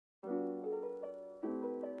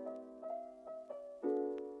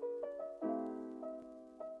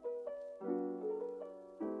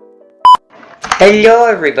Hello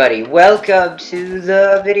everybody, welcome to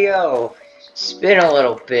the video. It's been a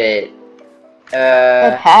little bit.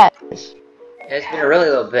 It has. It's been a really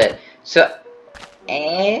little bit. So,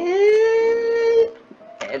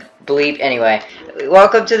 bleep. Anyway,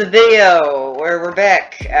 welcome to the video where we're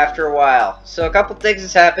back after a while. So a couple things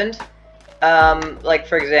has happened. Like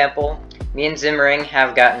for example, me and Zimmering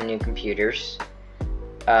have gotten new computers.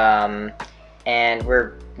 And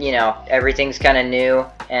we're, you know, everything's kind of new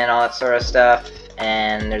and all that sort of stuff,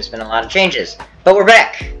 and there's been a lot of changes. But we're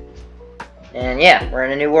back! And yeah, we're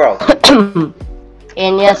in a new world.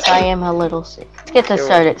 And yes, I am a little sick. Let's get this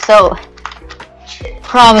started. So,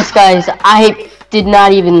 promise guys, I did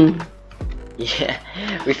not even... Yeah,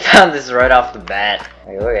 we found this right off the bat.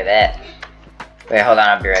 Wait, look at that. Wait, hold on,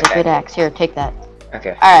 I'll be right back. Good axe. Here, take that.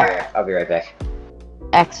 Okay, alright. I'll be right back.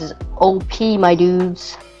 Axe is OP, my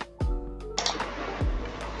dudes.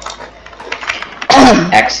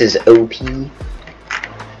 X is OP.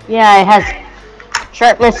 Yeah, it has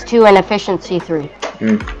sharpness 2 and efficiency 3.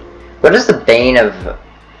 What does the Bane of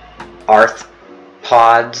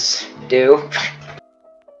Arthropods do?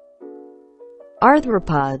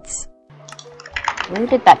 Arthropods. Where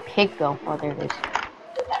did that pig go? Oh, there it is.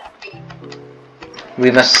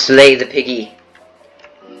 We must slay the piggy.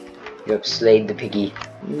 You have slayed the piggy.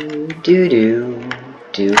 Do.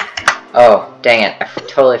 Oh, dang it. I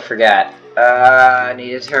totally forgot. I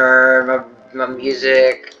need to turn my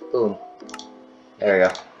music. Boom. There we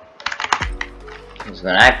go. Because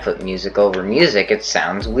when I put music over music, it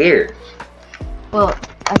sounds weird. Well,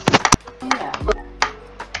 yeah.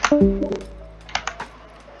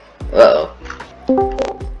 Uh-oh.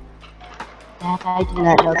 That I did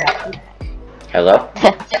not know that. Hello?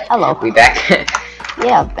 Hello. We back?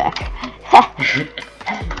 Yeah, I'm back.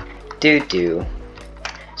 Do.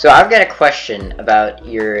 So I've got a question about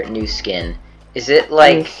your new skin. Is it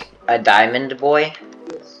like a diamond boy?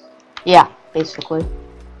 Yeah, basically.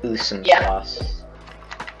 Ooh, some sauce.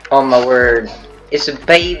 Oh my word. It's a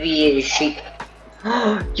baby sheep.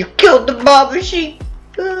 You killed the baby sheep!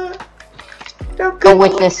 No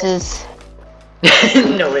witnesses.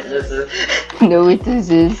 No witnesses. No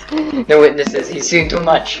witnesses. No witnesses. He's seen too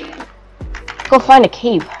much. Go find a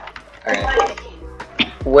cave. Alright.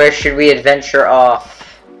 Where should we adventure off?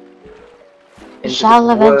 Into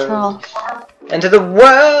the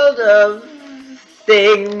world of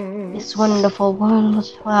things. This wonderful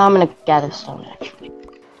world. Well, I'm gonna gather stone actually.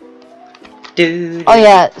 Dude. Oh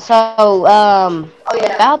yeah, so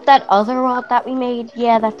about that other world that we made,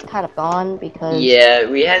 yeah, that's kind of gone because yeah,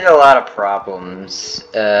 we had a lot of problems.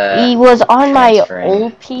 He was on my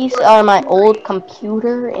old piece, on my old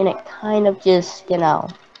computer, and it kind of just, you know,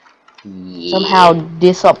 somehow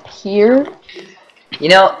disappeared. You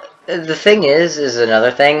know, the thing is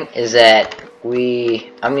another thing is that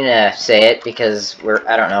I'm gonna say it because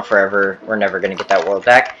I don't know forever, we're never gonna get that world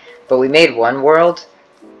back, but we made one world,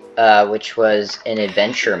 which was an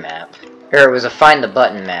adventure map. Or it was a find the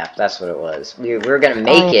button map, that's what it was. We were gonna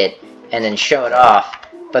make it and then show it off,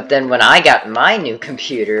 but then when I got my new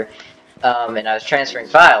computer, and I was transferring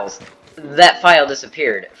files, that file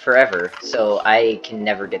disappeared forever, so I can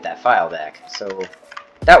never get that file back. So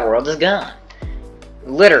that world is gone.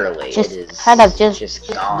 Literally, it is kind of just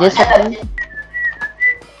gone. disappeared.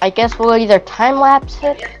 I guess we'll either time-lapse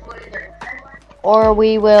it, or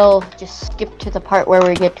we will just skip to the part where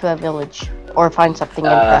we get to a village, or find something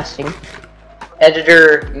interesting.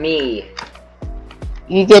 Editor, me.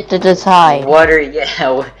 You get to decide.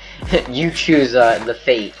 You choose the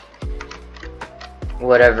fate.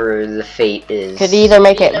 Whatever the fate is. Could either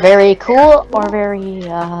make it very cool or very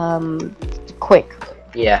quick.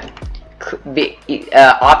 Yeah.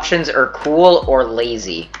 Options are cool or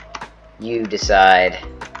lazy. You decide.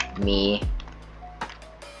 Me.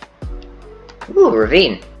 Ooh,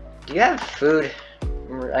 ravine. Do you have food?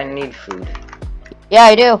 I need food. Yeah,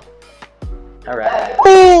 I do. Alright.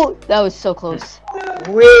 Ooh, that was so close.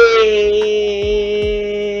 We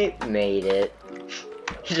made it.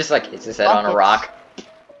 He just like hits his head on a rock.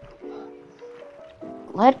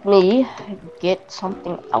 Let me get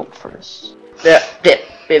something out first.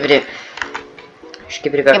 Skibbity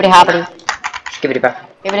hoppity. Skibbity bop.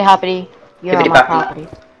 Skibbity hoppity. You're on my property.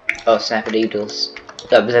 Oh, snappity doodles.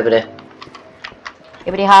 Skibbity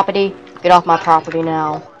hoppity. Get off my property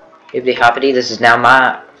now. Skibbity hoppity. This is now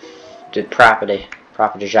my property.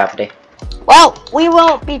 Property shoppity. Well, we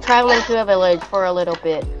won't be traveling to a village for a little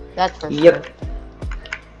bit. That's for sure. Yep.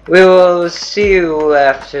 We will see you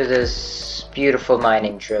after this beautiful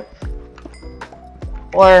mining trip.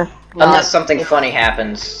 Or not, unless something funny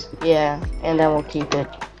happens. Yeah, and then we'll keep it.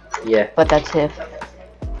 Yeah. But that's if.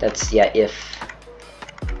 That's, yeah, if.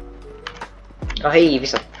 Oh, hey,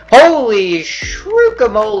 Evie's like, holy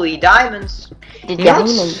shrookamoly diamonds! The You know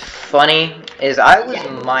what's diamonds. funny is I was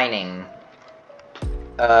mining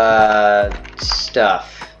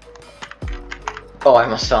stuff. Oh, I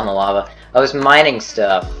almost fell in the lava. I was mining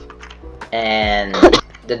stuff and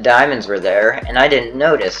the diamonds were there and I didn't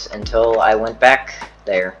notice until I went back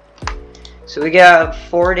there. So we got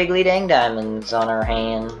 4 diggly dang diamonds on our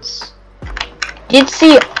hands. Did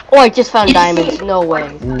see? Oh, I just found diamonds. No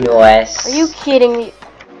way. Nice. Are you kidding me?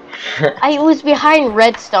 I was behind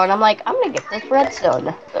redstone. I'm like, I'm gonna get this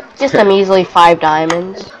redstone. Just a measly 5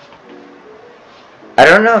 diamonds. I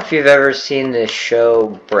don't know if you've ever seen this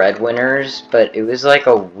show Breadwinners, but it was like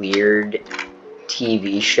a weird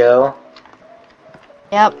TV show.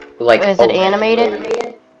 Yep. Like, Is it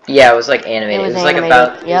animated? yeah, it was like animated. It was like animated,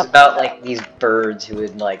 about yep. it was about like these birds who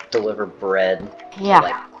would like deliver bread. Yeah.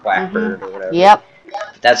 Like Quackbird or whatever. Yep.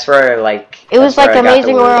 That's where like It was that's like where I got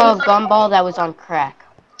Amazing the word. World Gumball that was on crack.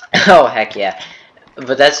 Oh heck yeah.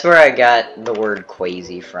 But that's where I got the word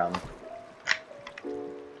quazy from.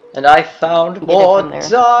 And I found more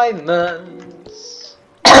diamonds.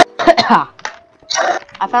 I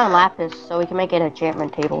found lapis, so we can make an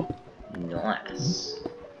enchantment table. Nice.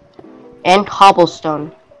 And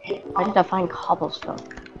cobblestone. Why did I find cobblestone?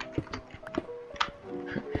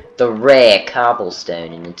 The rare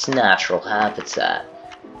cobblestone in its natural habitat.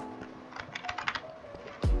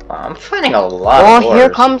 Wow, I'm finding a lot of Oh, here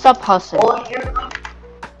ores. comes a pussy.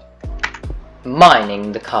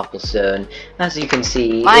 Mining the cobblestone, as you can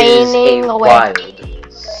see, Mining is a away. wild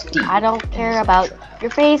steep. I don't care about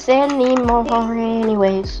your face anymore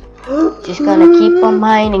anyways. Just gonna keep on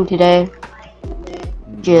mining today.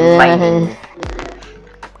 Mining.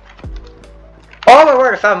 Oh my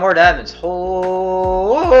word, I found more diamonds. Oh.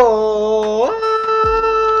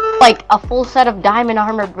 Like a full set of diamond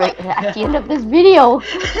armor at the end of this video.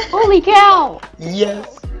 Holy cow!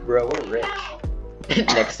 Yes, bro, we're rich.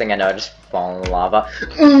 Next thing I know, I just fall in the lava.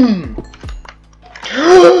 Diamond!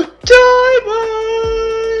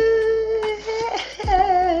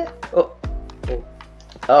 Oh.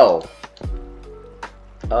 Oh.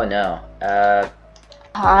 Oh no.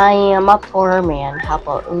 I am a poor man. How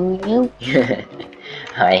about you?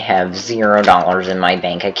 I have $0 in my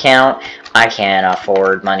bank account. I can't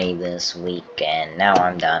afford money this week, and now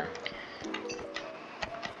I'm done.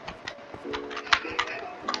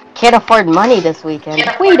 Can't afford money this weekend.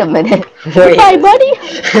 Wait a minute. Wait. My money?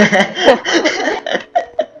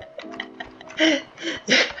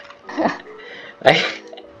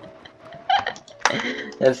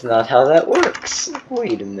 That's not how that works.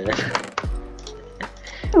 Wait a minute.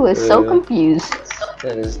 I was so confused.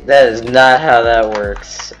 That is not how that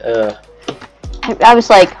works. I was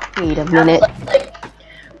like, wait a minute.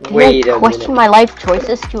 Wait Did I a question minute. my life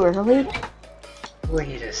choices too early?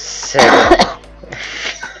 Wait a second.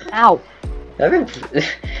 Ow.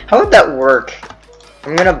 How would that work?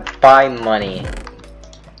 I'm gonna buy money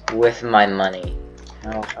with my money.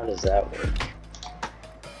 How does that work?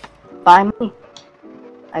 Buy me.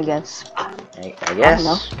 I guess. I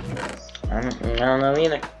guess. I I don't know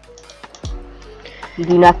either. You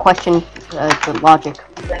do not question the logic.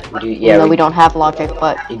 Yeah, we don't have logic,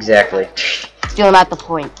 but exactly. still not the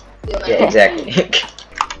point. Yeah, exactly.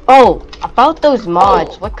 Oh, about those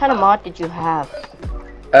mods. What kind of mod did you have?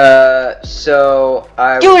 So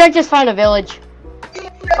I. Dude, I just found a village.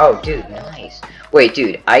 Oh, dude, nice. Wait,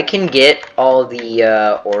 dude, I can get all the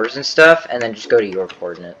ores and stuff, and then just go to your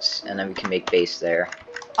coordinates, and then we can make base there.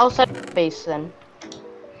 I'll set a base then.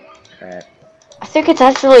 Alright. I think it's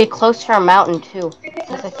actually close to our mountain too,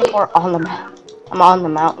 because I think we're on the I'm on the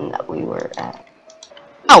mountain that we were at.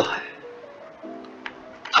 Oh,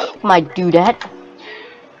 my dudette.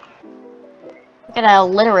 Look at how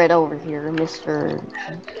illiterate over here, Mr.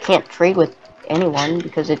 Can't trade with anyone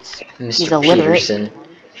because he's Mr. illiterate. Peterson.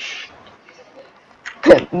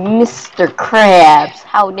 Mr. Krabs,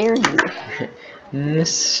 how dare you?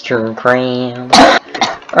 Mr. Grams.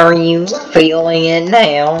 Are you feeling it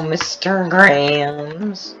now, Mr.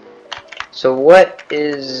 Grams? So what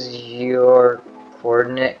is your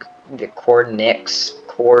coordinate? The coordinates.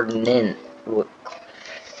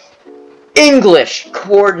 English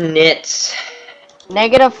coordinates.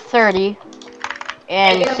 -30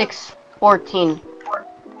 and 614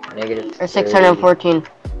 Negative or 614.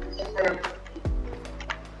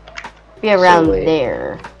 Be around wait.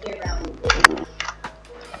 there.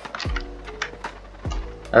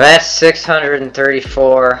 I'm at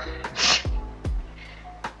 634.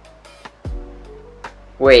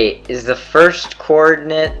 Wait, is the first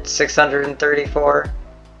coordinate 634?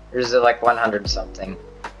 Or is it like 100 something?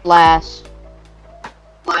 Last.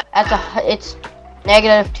 It's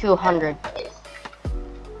 -200.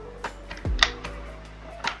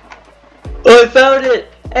 Oh, I found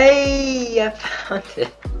it! Hey, I found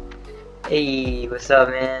it. Hey, what's up,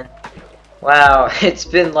 man? Wow, it's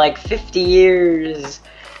been like 50 years.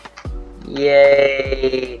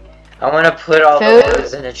 Yay. I want to put all the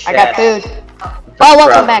ones in a chest. I got food. Oh,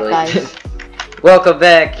 welcome back, guys. Welcome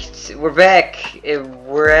back. We're back.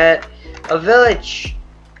 We're at a village.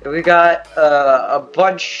 We got a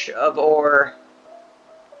bunch of ore.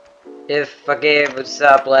 If a game would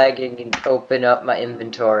stop lagging and open up my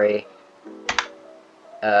inventory.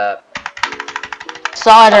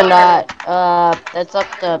 Saw it or not, that's up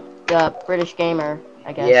to the British gamer,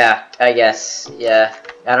 I guess. Yeah, I guess. Yeah.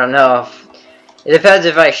 I don't know. It depends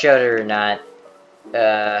if I showed it or not.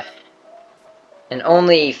 And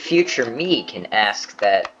only future me can ask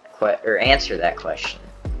that or answer that question.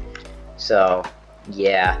 So,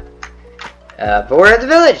 yeah. But we're at the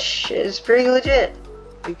village. It's pretty legit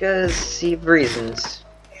because of reasons.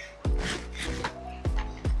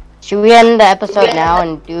 Should we end the episode now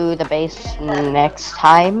and do the base next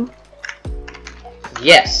time?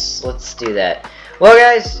 Yes, let's do that. Well,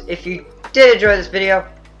 guys, if you did enjoy this video,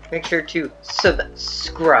 make sure to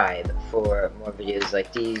subscribe for more videos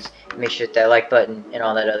like these. Make sure to hit that like button and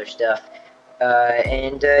all that other stuff.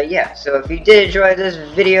 Yeah, so if you did enjoy this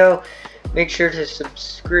video, make sure to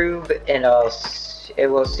subscribe, and we'll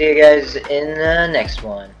see you guys in the next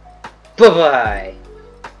one. Bye-bye!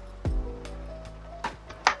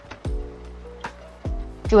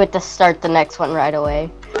 Do it to start the next one right away.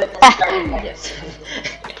 Yes.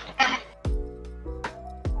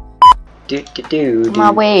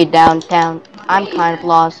 My way downtown. I'm kind of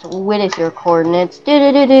lost. What is your coordinates? Do